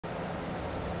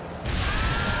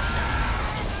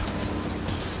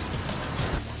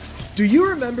Do you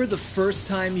remember the first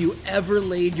time you ever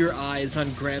laid your eyes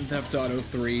on Grand Theft Auto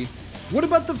 3? What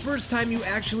about the first time you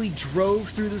actually drove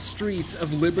through the streets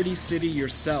of Liberty City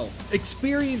yourself,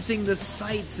 experiencing the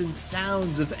sights and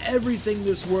sounds of everything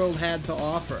this world had to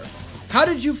offer? How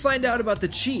did you find out about the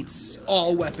cheats?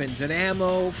 All weapons and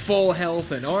ammo, full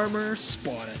health and armor,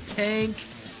 spawn a tank.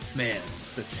 Man,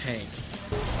 the tank.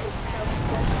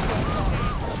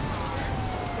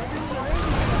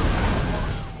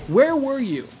 Where were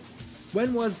you?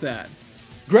 When was that?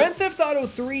 Grand Theft Auto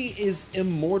 3 is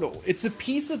immortal. It's a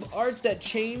piece of art that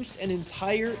changed an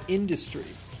entire industry.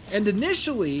 And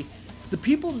initially, the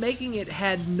people making it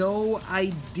had no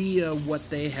idea what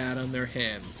they had on their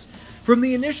hands. From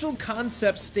the initial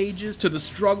concept stages to the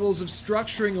struggles of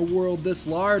structuring a world this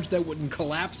large that wouldn't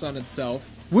collapse on itself,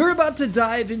 we're about to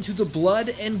dive into the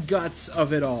blood and guts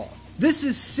of it all. This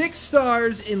is 6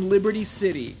 Stars in Liberty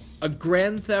City, a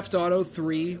Grand Theft Auto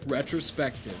 3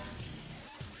 retrospective.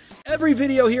 Every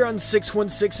video here on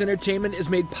 616 Entertainment is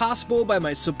made possible by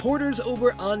my supporters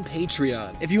over on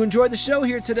Patreon. If you enjoyed the show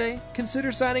here today,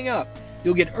 consider signing up.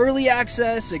 You'll get early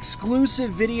access,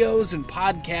 exclusive videos and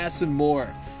podcasts and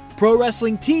more. Pro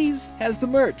Wrestling Tees has the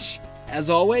merch.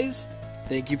 As always,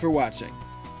 thank you for watching.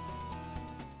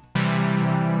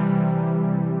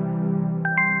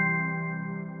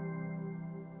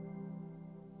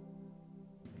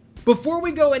 Before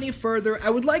we go any further,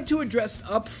 I would like to address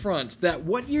up front that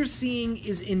what you're seeing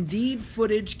is indeed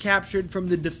footage captured from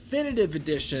the definitive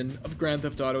edition of Grand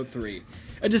Theft Auto 3.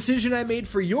 A decision I made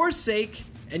for your sake,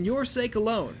 and your sake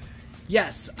alone.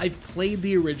 Yes, I've played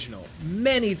the original,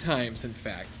 many times in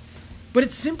fact, but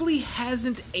it simply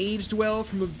hasn't aged well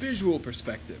from a visual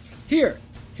perspective.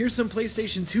 Here's some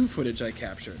PlayStation 2 footage I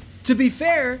captured. To be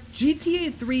fair,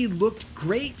 GTA 3 looked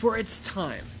great for its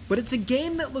time, but it's a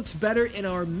game that looks better in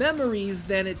our memories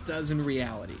than it does in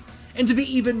reality. And to be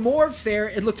even more fair,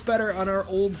 it looked better on our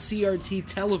old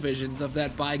CRT televisions of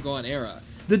that bygone era.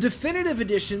 The definitive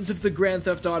editions of the Grand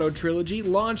Theft Auto trilogy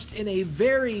launched in a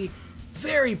very,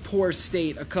 very poor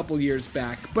state a couple years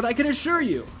back, but I can assure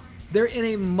you, they're in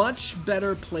a much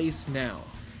better place now.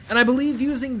 And I believe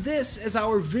using this as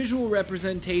our visual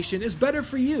representation is better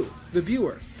for you, the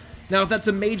viewer. Now, if that's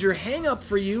a major hang-up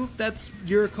for you, that's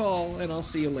your call, and I'll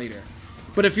see you later.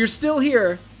 But if you're still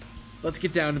here, let's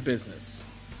get down to business.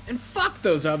 And fuck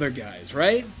those other guys,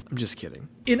 right? I'm just kidding.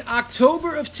 In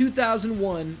October of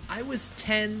 2001, I was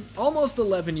 10, almost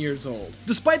 11 years old.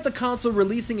 Despite the console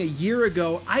releasing a year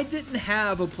ago, I didn't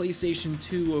have a PlayStation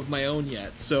 2 of my own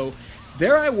yet, so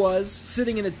there I was,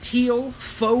 sitting in a teal,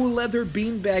 faux leather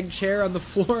beanbag chair on the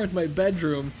floor in my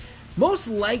bedroom, most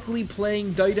likely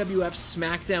playing WWF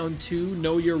SmackDown 2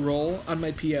 Know Your Role on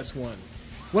my PS1.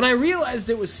 When I realized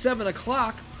it was 7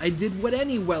 o'clock, I did what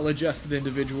any well-adjusted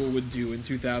individual would do in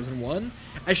 2001.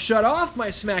 I shut off my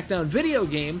SmackDown video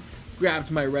game,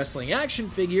 grabbed my wrestling action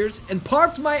figures, and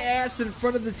parked my ass in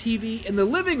front of the TV in the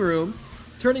living room,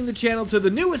 turning the channel to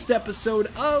the newest episode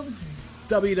of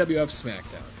WWF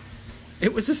SmackDown.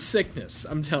 It was a sickness,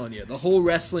 I'm telling you. The whole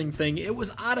wrestling thing, it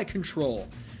was out of control.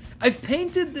 I've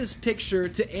painted this picture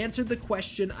to answer the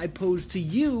question I posed to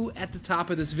you at the top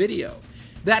of this video.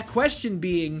 That question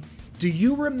being, do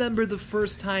you remember the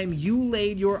first time you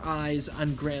laid your eyes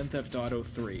on Grand Theft Auto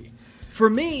 3? For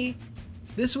me,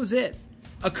 this was it.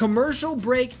 A commercial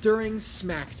break during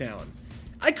SmackDown.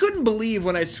 I couldn't believe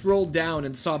when I scrolled down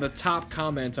and saw the top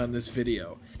comment on this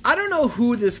video. I don't know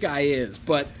who this guy is,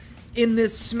 but in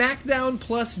this SmackDown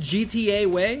plus GTA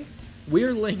way,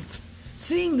 we're linked.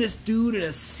 Seeing this dude in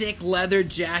a sick leather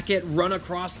jacket run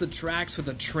across the tracks with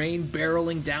a train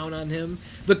barreling down on him,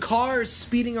 the cars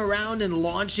speeding around and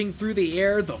launching through the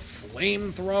air, the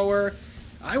flamethrower,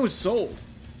 I was sold.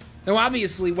 Now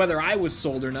obviously whether I was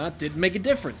sold or not didn't make a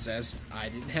difference, as I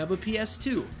didn't have a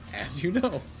PS2, as you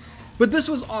know. But this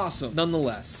was awesome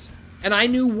nonetheless. And I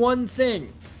knew one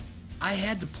thing, I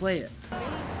had to play it.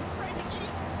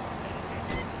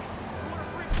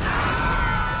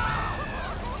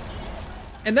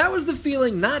 And that was the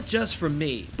feeling not just from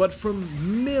me, but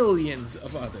from millions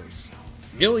of others.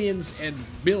 Millions and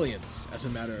billions, as a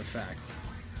matter of fact.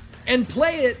 And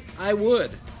play it, I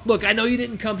would. Look, I know you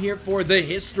didn't come here for the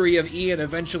history of Ian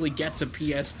eventually gets a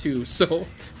PS2, so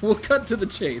we'll cut to the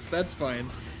chase, that's fine.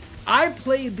 I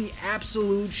played the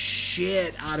absolute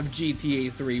shit out of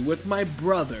GTA 3 with my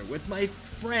brother, with my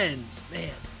friends,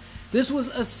 man. This was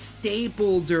a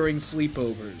staple during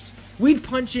sleepovers. We'd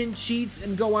punch in cheats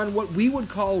and go on what we would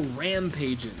call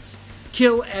rampages.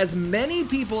 Kill as many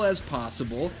people as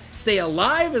possible, stay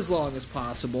alive as long as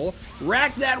possible,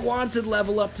 rack that wanted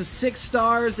level up to 6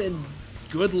 stars, and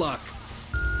good luck.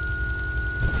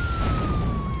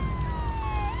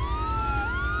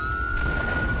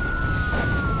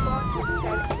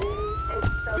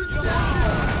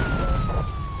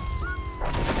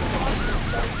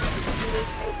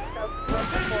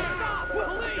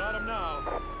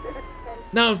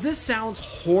 Now, if this sounds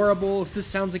horrible, if this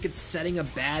sounds like it's setting a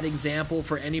bad example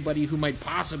for anybody who might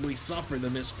possibly suffer the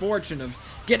misfortune of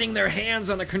getting their hands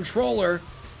on a controller,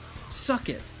 suck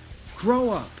it.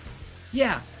 Grow up.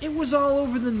 Yeah, it was all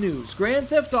over the news. Grand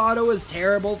Theft Auto is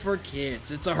terrible for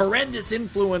kids. It's a horrendous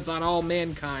influence on all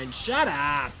mankind. Shut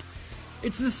up!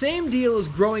 It's the same deal as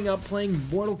growing up playing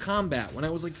Mortal Kombat when I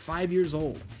was like 5 years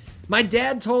old. My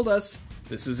dad told us,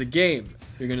 this is a game.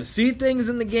 You're gonna see things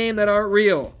in the game that aren't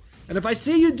real. And if I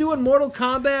see you doing Mortal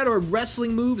Kombat or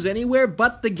wrestling moves anywhere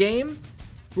but the game,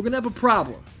 we're gonna have a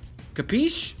problem.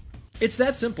 Capiche? It's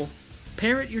that simple.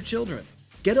 Parent your children.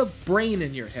 Get a brain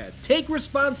in your head. Take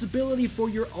responsibility for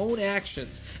your own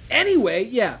actions. Anyway,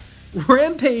 yeah,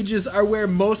 rampages are where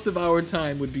most of our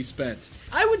time would be spent.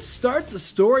 I would start the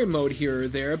story mode here or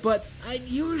there, but I'd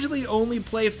usually only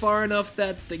play far enough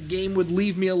that the game would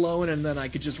leave me alone and then I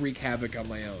could just wreak havoc on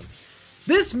my own.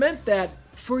 This meant that,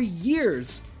 for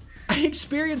years, I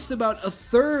experienced about a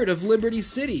third of Liberty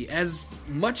City, as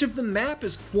much of the map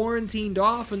is quarantined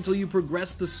off until you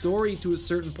progress the story to a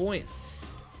certain point.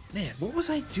 Man, what was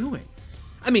I doing?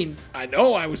 I mean, I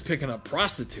know I was picking up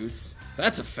prostitutes.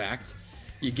 That's a fact.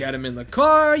 You get them in the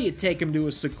car, you take them to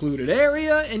a secluded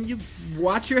area, and you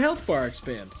watch your health bar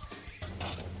expand.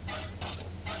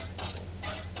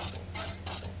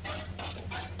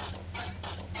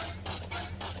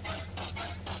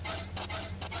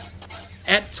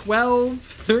 At 12,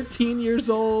 13 years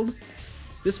old,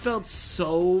 this felt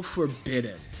so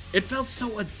forbidden. It felt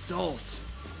so adult.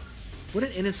 What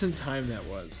an innocent time that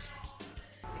was.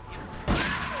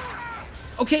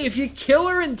 Okay, if you kill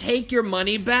her and take your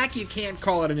money back, you can't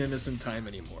call it an innocent time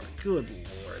anymore. Good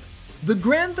lord. The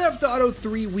Grand Theft Auto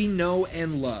 3 we know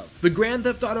and love, the Grand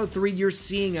Theft Auto 3 you're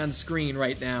seeing on screen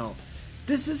right now,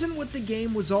 this isn't what the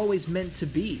game was always meant to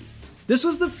be. This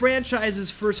was the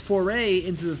franchise's first foray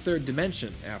into the third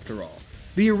dimension, after all.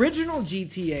 The original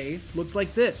GTA looked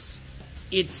like this.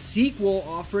 Its sequel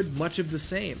offered much of the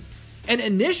same. And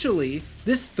initially,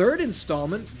 this third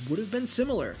installment would have been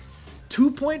similar.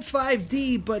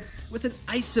 2.5D, but with an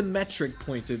isometric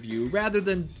point of view rather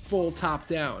than full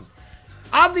top-down.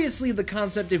 Obviously, the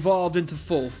concept evolved into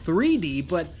full 3D,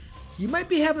 but you might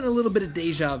be having a little bit of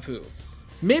deja vu.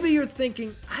 Maybe you're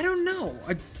thinking, I don't know,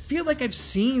 I feel like I've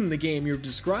seen the game you're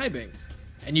describing.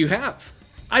 And you have.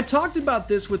 I talked about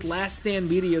this with Last Stand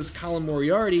Media's Colin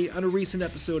Moriarty on a recent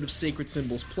episode of Sacred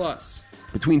Symbols Plus.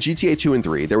 Between GTA 2 and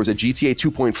 3, there was a GTA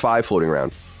 2.5 floating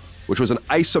around, which was an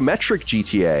isometric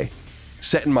GTA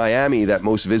set in Miami that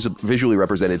most visually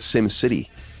represented Sim City.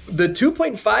 The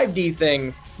 2.5D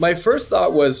thing, my first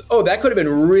thought was, oh, that could have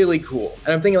been really cool.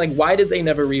 And I'm thinking, like, why did they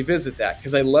never revisit that?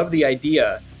 Because I love the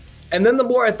idea. And then the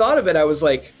more I thought of it, I was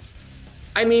like,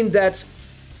 I mean, that's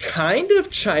kind of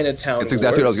Chinatown Wars. That's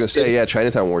exactly what I was going to say. Yeah,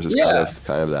 Chinatown Wars is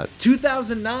kind of that.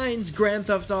 2009's Grand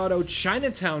Theft Auto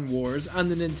Chinatown Wars on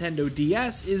the Nintendo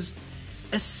DS is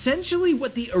essentially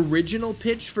what the original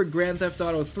pitch for Grand Theft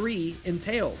Auto 3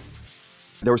 entailed.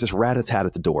 There was this rat-a-tat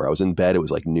at the door. I was in bed. It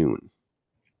was like noon.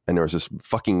 And there was this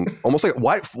fucking, almost like,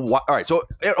 why? All right, so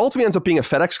it ultimately ends up being a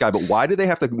FedEx guy, but why do they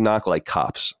have to knock like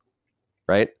cops?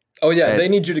 Right? Oh, yeah, they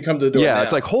need you to come to the door now.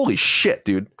 It's like, holy shit,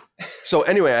 dude. So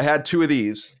anyway, I had two of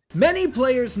these. Many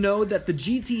players know that the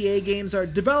GTA games are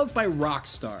developed by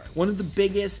Rockstar, one of the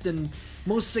biggest and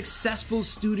most successful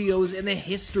studios in the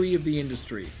history of the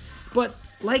industry. But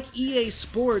like EA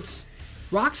Sports,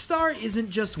 Rockstar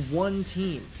isn't just one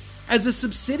team. As a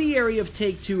subsidiary of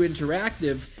Take-Two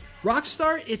Interactive,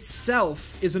 Rockstar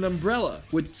itself is an umbrella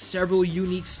with several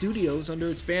unique studios under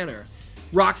its banner.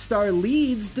 Rockstar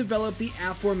Leeds developed the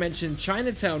aforementioned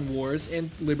Chinatown Wars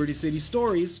and Liberty City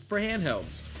Stories for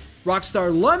handhelds.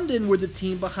 Rockstar London were the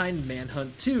team behind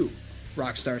Manhunt 2.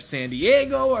 Rockstar San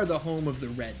Diego are the home of the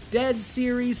Red Dead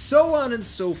series, so on and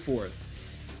so forth.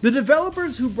 The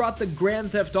developers who brought the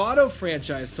Grand Theft Auto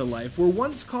franchise to life were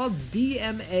once called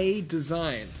DMA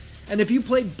Design. And if you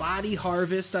played Body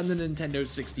Harvest on the Nintendo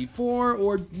 64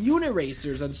 or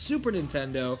Uniracers on Super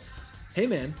Nintendo, hey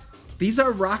man, these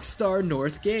are Rockstar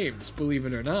North games, believe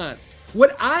it or not.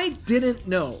 What I didn't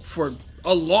know for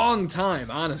a long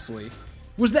time, honestly,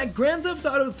 was that Grand Theft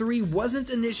Auto 3 wasn't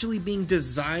initially being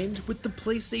designed with the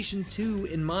PlayStation 2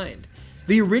 in mind.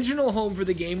 The original home for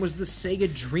the game was the Sega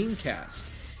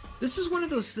Dreamcast. This is one of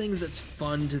those things that's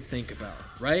fun to think about,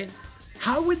 right?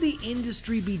 How would the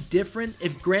industry be different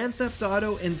if Grand Theft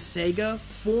Auto and Sega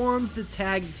formed the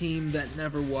tag team that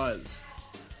never was?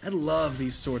 I love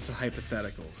these sorts of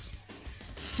hypotheticals.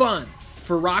 Fun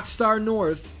for Rockstar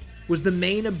North was the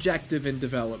main objective in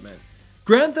development.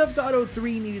 Grand Theft Auto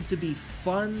 3 needed to be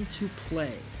fun to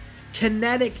play.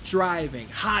 Kinetic driving,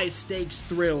 high-stakes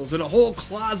thrills, and a whole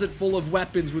closet full of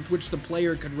weapons with which the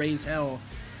player could raise hell.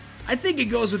 I think it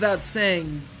goes without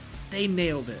saying, they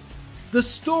nailed it. The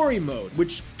story mode,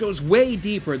 which goes way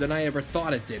deeper than I ever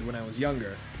thought it did when I was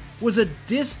younger, was a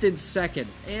distant second,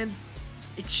 and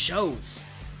it shows.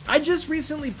 I just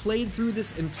recently played through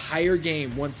this entire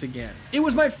game once again. It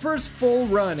was my first full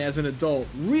run as an adult,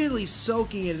 really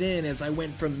soaking it in as I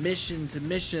went from mission to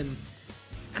mission,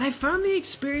 and I found the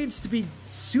experience to be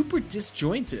super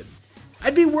disjointed.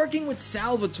 I'd be working with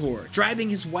Salvatore, driving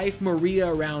his wife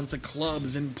Maria around to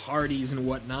clubs and parties and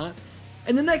whatnot,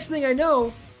 and the next thing I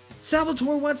know,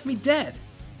 Salvatore wants me dead.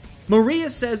 Maria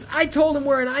says I told him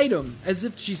we're an item, as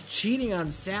if she's cheating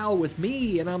on Sal with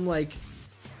me, and I'm like,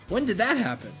 when did that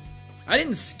happen? I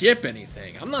didn't skip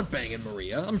anything. I'm not banging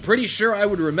Maria. I'm pretty sure I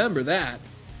would remember that.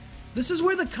 This is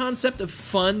where the concept of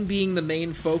fun being the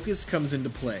main focus comes into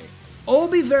play.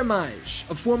 Obi Vermage,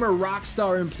 a former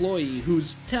Rockstar employee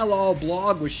whose tell-all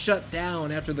blog was shut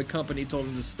down after the company told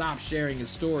him to stop sharing his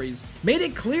stories, made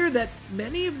it clear that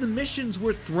many of the missions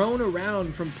were thrown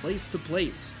around from place to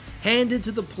place, handed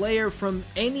to the player from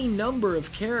any number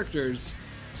of characters,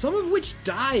 some of which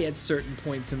die at certain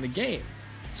points in the game.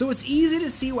 So it's easy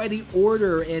to see why the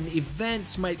order and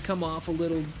events might come off a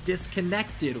little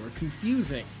disconnected or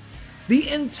confusing. The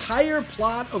entire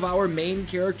plot of our main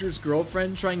character's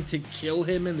girlfriend trying to kill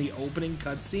him in the opening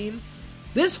cutscene,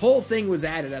 this whole thing was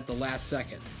added at the last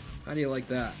second. How do you like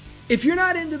that? If you're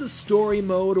not into the story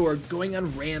mode or going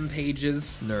on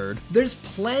rampages, nerd, there's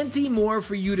plenty more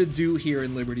for you to do here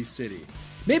in Liberty City.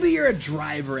 Maybe you're a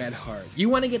driver at heart. You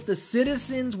want to get the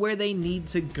citizens where they need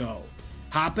to go.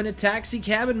 Hop in a taxi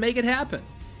cab and make it happen.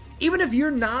 Even if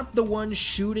you're not the one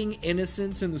shooting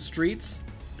innocents in the streets,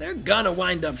 they're gonna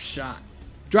wind up shot.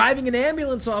 Driving an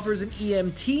ambulance offers an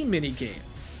EMT minigame.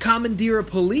 Commandeer a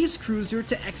police cruiser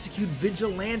to execute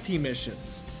vigilante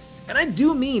missions. And I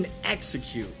do mean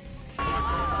execute.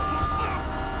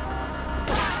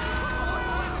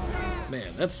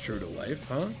 Man, that's true to life,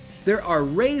 huh? There are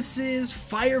races,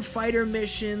 firefighter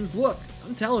missions. Look,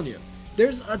 I'm telling you,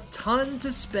 there's a ton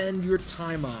to spend your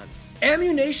time on.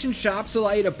 Ammunition shops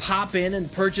allow you to pop in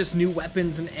and purchase new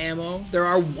weapons and ammo. There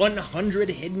are 100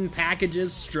 hidden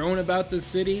packages strewn about the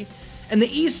city. And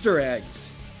the Easter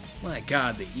eggs. My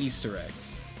god, the Easter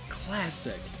eggs.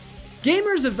 Classic.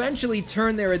 Gamers eventually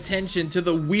turn their attention to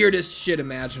the weirdest shit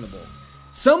imaginable.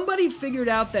 Somebody figured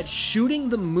out that shooting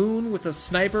the moon with a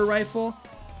sniper rifle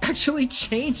actually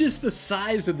changes the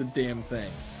size of the damn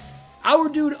thing. Our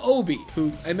dude Obi,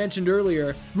 who I mentioned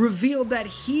earlier, revealed that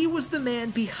he was the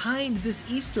man behind this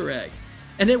Easter egg,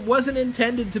 and it wasn't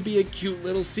intended to be a cute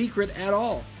little secret at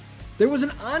all. There was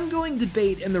an ongoing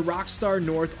debate in the Rockstar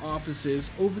North offices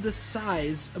over the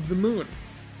size of the moon.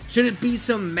 Should it be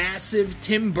some massive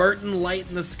Tim Burton light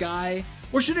in the sky,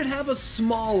 or should it have a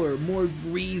smaller, more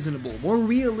reasonable, more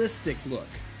realistic look?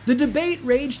 The debate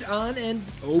raged on, and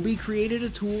Obi created a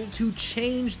tool to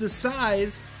change the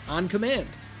size on command.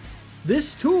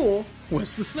 This tool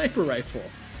was the sniper rifle.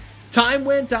 Time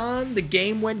went on, the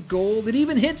game went gold, it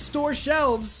even hit store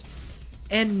shelves,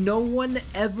 and no one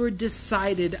ever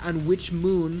decided on which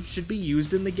moon should be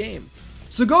used in the game.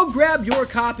 So go grab your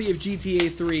copy of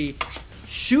GTA 3,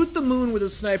 shoot the moon with a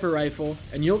sniper rifle,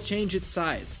 and you'll change its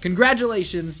size.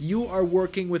 Congratulations, you are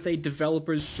working with a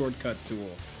developer's shortcut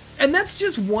tool. And that's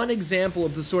just one example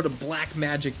of the sort of black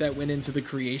magic that went into the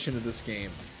creation of this game.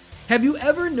 Have you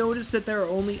ever noticed that there are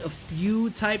only a few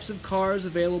types of cars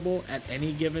available at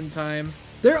any given time?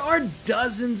 There are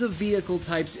dozens of vehicle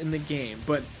types in the game,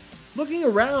 but looking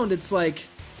around, it's like,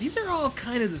 these are all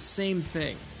kind of the same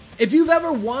thing. If you've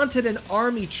ever wanted an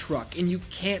army truck and you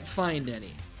can't find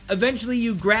any, eventually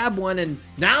you grab one and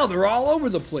now they're all over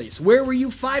the place. Where were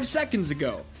you 5 seconds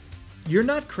ago? You're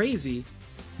not crazy,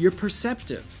 you're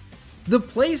perceptive. The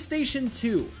PlayStation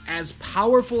 2, as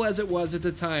powerful as it was at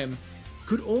the time,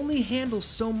 could only handle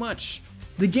so much.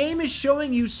 The game is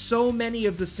showing you so many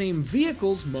of the same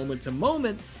vehicles moment to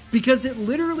moment because it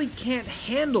literally can't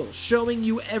handle showing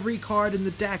you every card in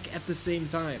the deck at the same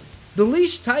time. The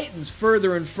leash tightens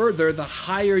further and further the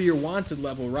higher your wanted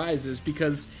level rises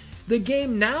because the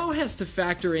game now has to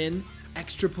factor in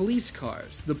extra police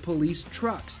cars, the police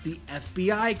trucks, the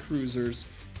FBI cruisers,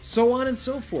 so on and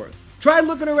so forth. Try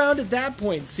looking around at that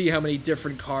point and see how many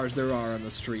different cars there are on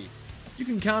the street. You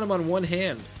can count them on one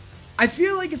hand. I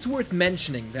feel like it's worth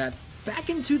mentioning that back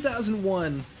in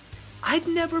 2001, I'd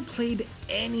never played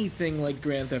anything like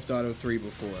Grand Theft Auto 3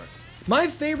 before. My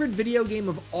favorite video game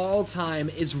of all time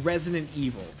is Resident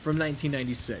Evil from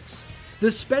 1996.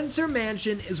 The Spencer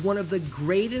Mansion is one of the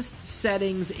greatest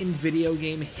settings in video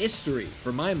game history,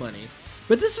 for my money,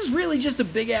 But this is really just a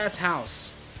big-ass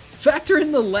house. Factor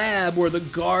in the lab or the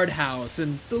guardhouse,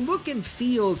 and the look and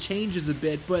feel changes a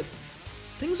bit, but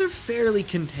things are fairly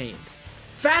contained.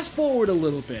 Fast forward a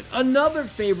little bit, another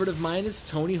favorite of mine is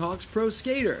Tony Hawk's Pro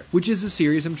Skater, which is a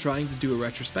series I'm trying to do a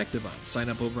retrospective on. Sign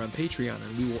up over on Patreon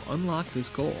and we will unlock this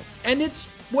goal. And it's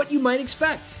what you might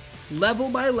expect. Level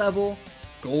by level,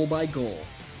 goal by goal.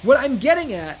 What I'm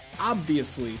getting at,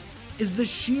 obviously, is the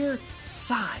sheer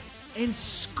size and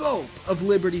scope of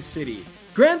Liberty City.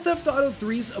 Grand Theft Auto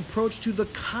 3's approach to the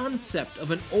concept of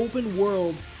an open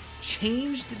world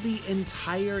changed the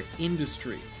entire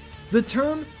industry. The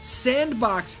term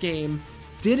sandbox game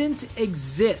didn't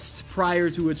exist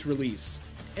prior to its release,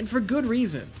 and for good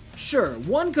reason. Sure,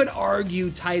 one could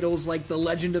argue titles like The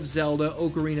Legend of Zelda: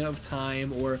 Ocarina of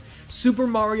Time or Super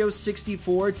Mario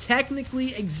 64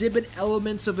 technically exhibit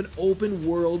elements of an open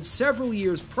world several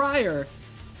years prior,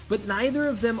 but neither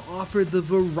of them offer the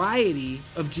variety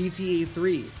of GTA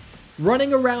 3.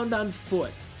 Running around on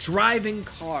foot, driving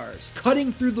cars,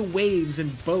 cutting through the waves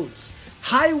and boats,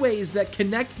 highways that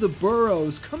connect the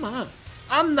boroughs, come on.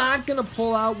 I'm not gonna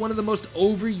pull out one of the most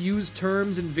overused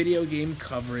terms in video game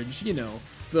coverage, you know,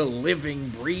 the living,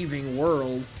 breathing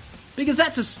world, because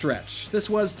that's a stretch. This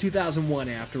was 2001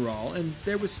 after all, and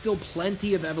there was still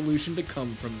plenty of evolution to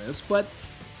come from this, but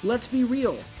let's be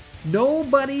real.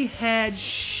 Nobody had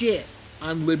shit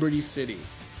on Liberty City.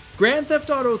 Grand Theft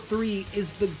Auto 3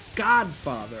 is the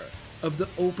godfather of the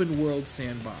open world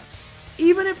sandbox.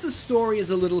 Even if the story is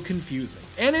a little confusing,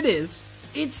 and it is,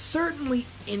 it's certainly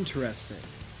interesting.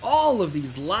 All of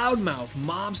these loudmouth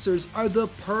mobsters are the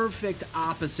perfect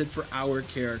opposite for our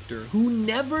character, who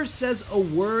never says a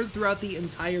word throughout the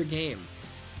entire game.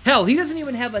 Hell, he doesn't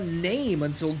even have a name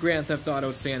until Grand Theft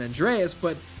Auto San Andreas,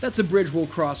 but that's a bridge we'll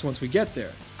cross once we get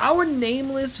there. Our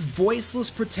nameless,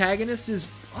 voiceless protagonist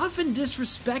is often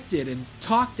disrespected and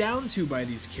talked down to by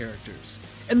these characters,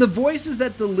 and the voices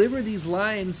that deliver these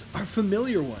lines are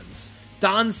familiar ones.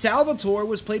 Don Salvatore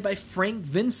was played by Frank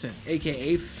Vincent,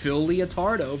 aka Phil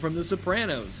Leotardo from The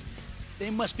Sopranos. They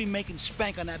must be making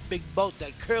spank on that big boat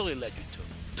that Curly led you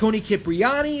to. Tony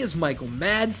Cipriani is Michael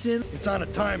Madsen. It's on a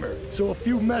timer, so if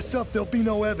you mess up, there'll be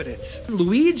no evidence.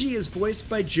 Luigi is voiced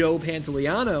by Joe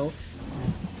Pantoliano.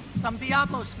 Some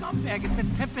Diablo scumbag has been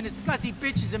pimping his scuzzy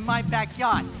bitches in my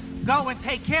backyard. Go and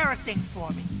take care of things for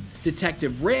me.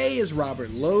 Detective Ray is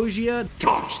Robert Loggia.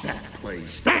 Touch that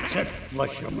place. That's it.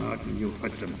 Flush them out and you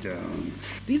hunt them down.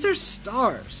 These are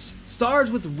stars. Stars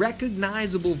with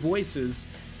recognizable voices,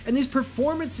 and these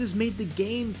performances made the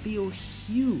game feel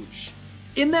huge.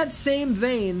 In that same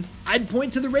vein, I'd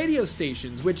point to the radio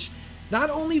stations, which not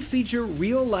only feature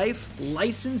real-life,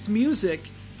 licensed music,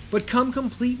 but come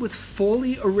complete with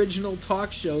fully original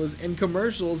talk shows and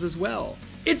commercials as well.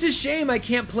 It's a shame I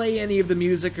can't play any of the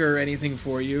music or anything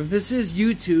for you. This is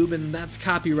YouTube, and that's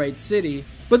Copyright City.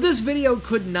 But this video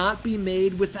could not be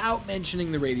made without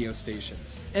mentioning the radio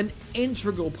stations. An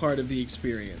integral part of the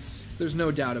experience. There's no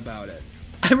doubt about it.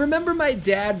 I remember my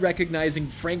dad recognizing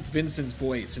Frank Vincent's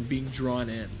voice and being drawn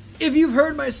in. If you've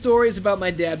heard my stories about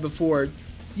my dad before,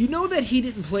 you know that he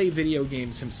didn't play video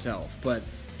games himself, but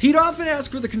he'd often ask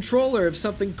for the controller if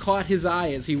something caught his eye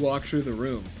as he walked through the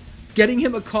room. Getting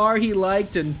him a car he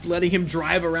liked and letting him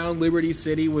drive around Liberty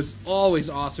City was always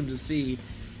awesome to see,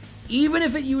 even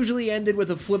if it usually ended with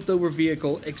a flipped over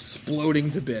vehicle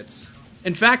exploding to bits.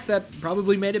 In fact, that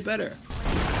probably made it better.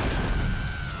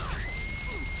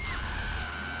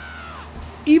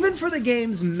 Even for the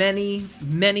game's many,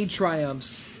 many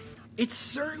triumphs, it's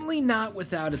certainly not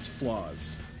without its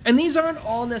flaws. And these aren't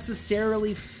all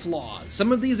necessarily flaws.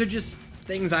 Some of these are just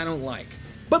things I don't like.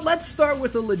 But let's start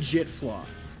with a legit flaw.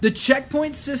 The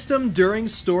checkpoint system during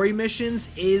story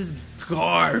missions is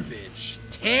garbage.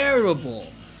 Terrible.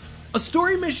 A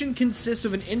story mission consists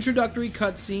of an introductory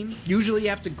cutscene. Usually you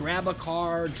have to grab a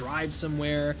car, drive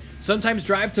somewhere, sometimes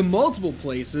drive to multiple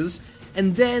places,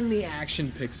 and then the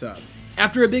action picks up.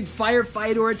 After a big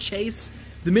firefight or a chase,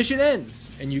 the mission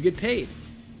ends, and you get paid.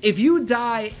 If you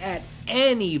die at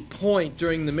any point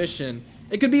during the mission,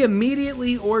 it could be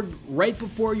immediately or right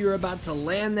before you're about to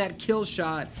land that kill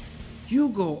shot, you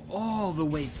go all the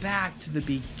way back to the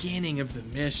beginning of the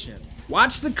mission.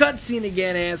 Watch the cutscene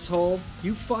again, asshole.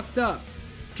 You fucked up.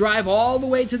 Drive all the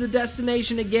way to the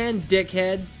destination again,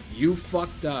 dickhead. You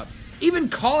fucked up. Even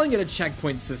calling it a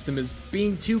checkpoint system is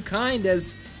being too kind,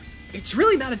 as it's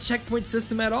really not a checkpoint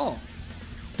system at all.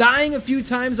 Dying a few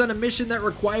times on a mission that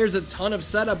requires a ton of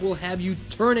setup will have you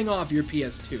turning off your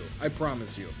PS2, I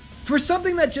promise you. For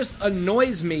something that just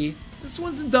annoys me, this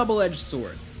one's a double-edged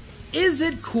sword. Is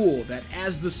it cool that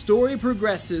as the story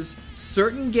progresses,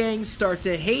 certain gangs start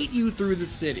to hate you through the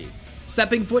city?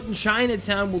 Stepping foot in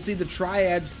Chinatown will see the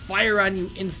triads fire on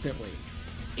you instantly.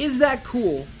 Is that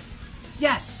cool?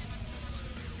 Yes.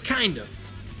 Kind of.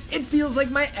 It feels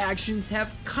like my actions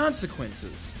have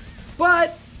consequences.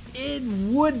 But it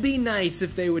would be nice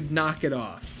if they would knock it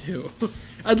off, too.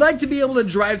 I'd like to be able to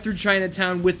drive through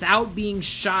Chinatown without being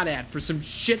shot at for some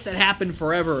shit that happened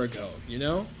forever ago, you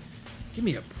know? Give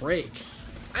me a break.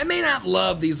 I may not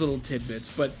love these little tidbits,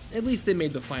 but at least they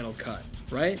made the final cut,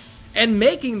 right? And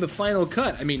making the final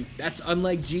cut, I mean, that's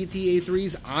unlike GTA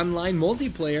 3's online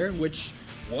multiplayer, which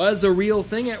was a real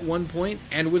thing at one point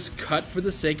and was cut for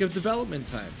the sake of development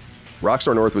time.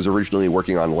 Rockstar North was originally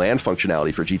working on land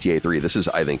functionality for GTA 3. This is,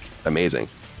 I think, amazing.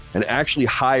 And actually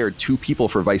hired 2 people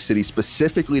for Vice City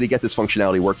specifically to get this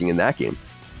functionality working in that game,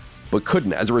 but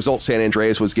couldn't. As a result, San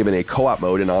Andreas was given a co-op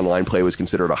mode and online play was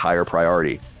considered a higher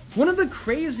priority. One of the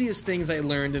craziest things I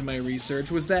learned in my research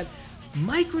was that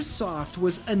Microsoft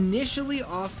was initially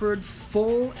offered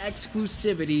full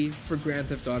exclusivity for Grand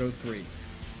Theft Auto 3,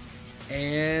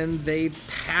 and they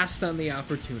passed on the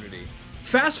opportunity.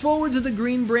 Fast forward to the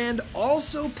Green brand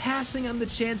also passing on the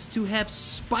chance to have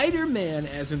Spider-Man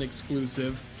as an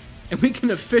exclusive, and we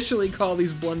can officially call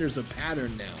these blunders a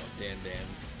pattern now,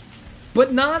 Dan-Dans.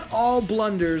 But not all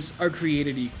blunders are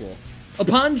created equal.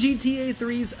 Upon GTA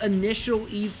 3's initial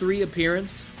E3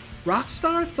 appearance,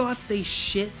 Rockstar thought they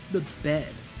shit the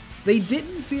bed. They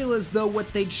didn't feel as though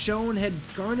what they'd shown had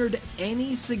garnered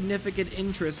any significant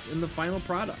interest in the final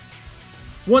product.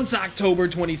 Once October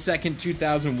 22nd,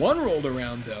 2001 rolled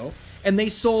around, though, and they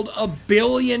sold 1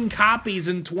 billion copies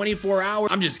in 24 hours.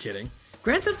 I'm just kidding.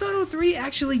 Grand Theft Auto 3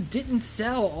 actually didn't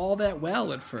sell all that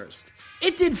well at first.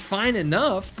 It did fine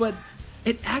enough, but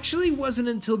it actually wasn't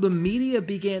until the media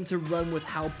began to run with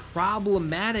how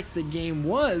problematic the game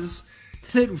was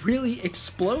that it really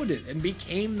exploded and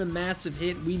became the massive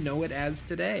hit we know it as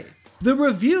today. The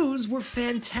reviews were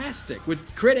fantastic,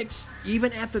 with critics,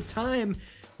 even at the time,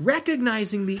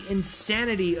 recognizing the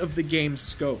insanity of the game's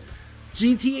scope.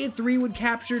 GTA 3 would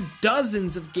capture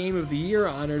dozens of Game of the Year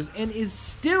honors and is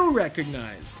still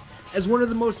recognized as one of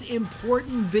the most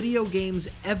important video games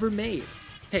ever made.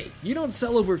 Hey, you don't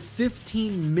sell over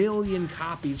 15 million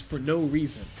copies for no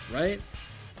reason, right?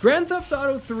 Grand Theft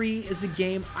Auto 3 is a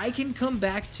game I can come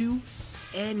back to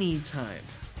anytime.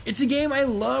 It's a game I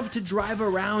love to drive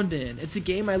around in. It's a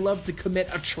game I love to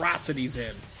commit atrocities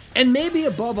in. And maybe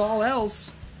above all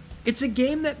else, it's a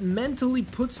game that mentally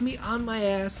puts me on my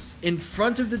ass in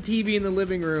front of the TV in the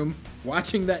living room,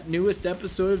 watching that newest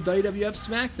episode of WWF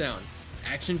SmackDown,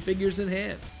 action figures in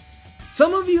hand.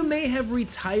 Some of you may have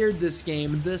retired this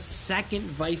game the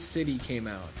second Vice City came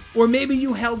out, or maybe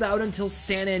you held out until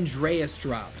San Andreas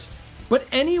dropped. But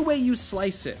any way you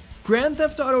slice it, Grand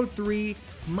Theft Auto 3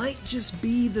 might just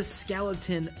be the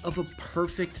skeleton of a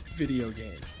perfect video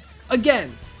game.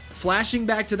 Again, flashing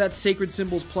back to that Sacred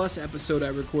Symbols Plus episode I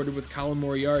recorded with Colin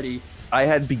Moriarty, I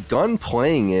had begun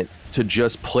playing it to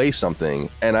just play something,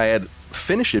 and I had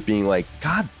finished it being like,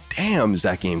 God damn, is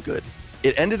that game good?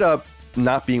 It ended up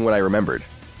not being what I remembered.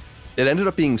 It ended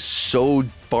up being so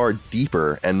far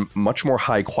deeper and much more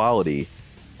high quality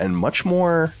and much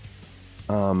more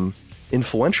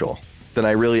influential than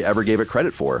I really ever gave it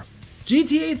credit for.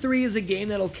 GTA 3 is a game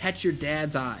that'll catch your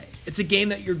dad's eye. It's a game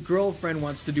that your girlfriend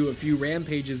wants to do a few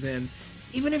rampages in,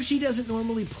 even if she doesn't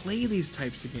normally play these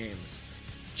types of games.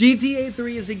 GTA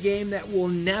 3 is a game that will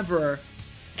never,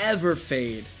 ever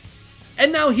fade.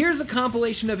 And now here's a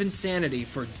compilation of insanity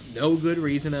for no good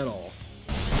reason at all.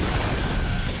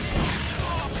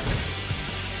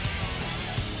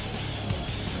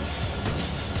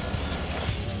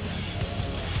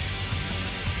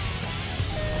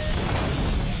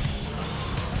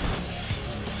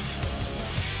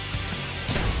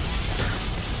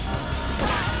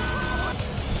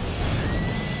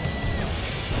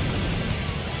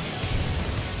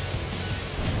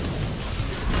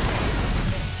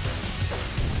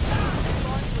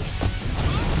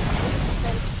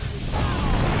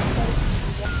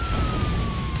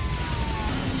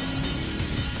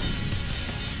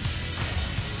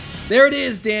 There it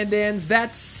is, Dan-Dans.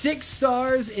 That's 6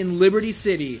 stars in Liberty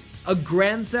City, a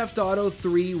Grand Theft Auto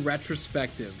 3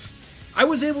 retrospective. I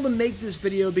was able to make this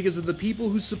video because of the people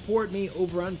who support me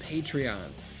over on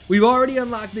Patreon. We've already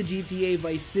unlocked the GTA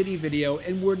Vice City video,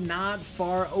 and we're not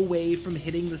far away from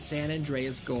hitting the San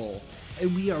Andreas goal.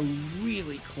 And we are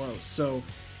really close, so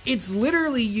it's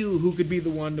literally you who could be the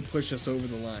one to push us over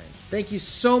the line. Thank you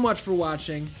so much for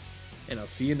watching, and I'll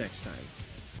see you next time.